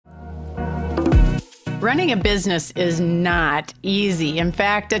Running a business is not easy. In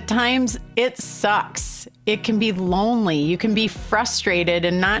fact, at times it sucks. It can be lonely. You can be frustrated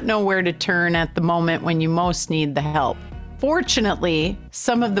and not know where to turn at the moment when you most need the help. Fortunately,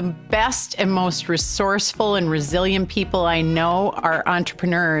 some of the best and most resourceful and resilient people I know are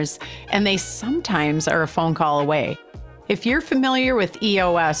entrepreneurs, and they sometimes are a phone call away. If you're familiar with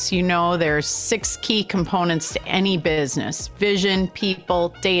EOS, you know there's 6 key components to any business: vision,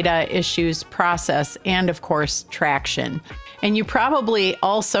 people, data, issues, process, and of course, traction. And you probably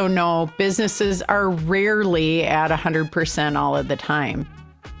also know businesses are rarely at 100% all of the time.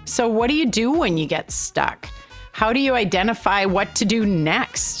 So what do you do when you get stuck? How do you identify what to do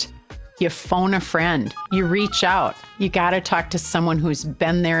next? You phone a friend, you reach out, you gotta talk to someone who's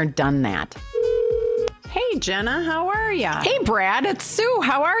been there, done that. Hey, Jenna, how are ya? Hey, Brad, it's Sue.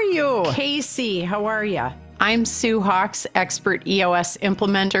 How are you? Casey, how are ya? I'm Sue Hawks, expert EOS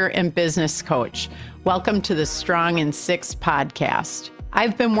implementer and business coach. Welcome to the Strong in 6 podcast.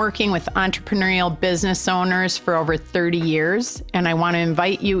 I've been working with entrepreneurial business owners for over 30 years, and I want to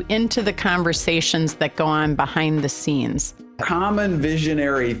invite you into the conversations that go on behind the scenes. Common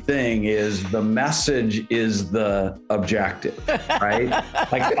visionary thing is the message is the objective, right?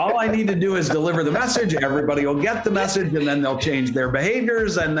 Like all I need to do is deliver the message. Everybody will get the message and then they'll change their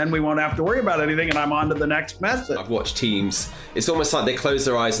behaviors and then we won't have to worry about anything and I'm on to the next message. I've watched teams. It's almost like they close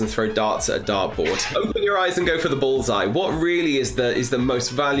their eyes and throw darts at a dartboard. Open your eyes and go for the bullseye. What really is the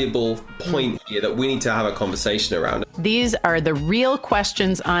most valuable point here that we need to have a conversation around? These are the real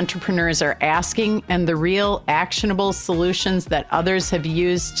questions entrepreneurs are asking and the real actionable solutions that others have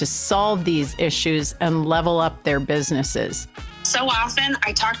used to solve these issues and level up their businesses. So often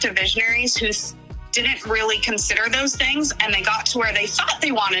I talk to visionaries who didn't really consider those things and they got to where they thought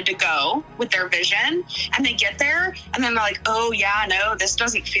they wanted to go with their vision and they get there and then they're like, oh yeah, no, this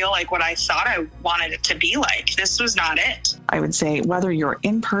doesn't feel like what I thought I wanted it to be like. This was not it. I would say whether you're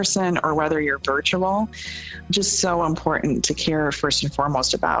in person or whether you're virtual, just so important to care first and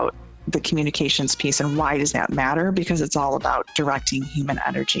foremost about the communications piece. And why does that matter? Because it's all about directing human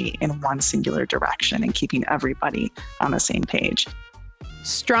energy in one singular direction and keeping everybody on the same page.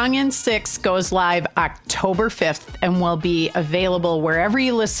 Strong in 6 goes live October 5th and will be available wherever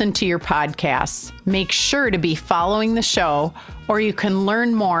you listen to your podcasts. Make sure to be following the show, or you can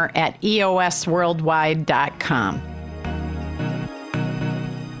learn more at eosworldwide.com.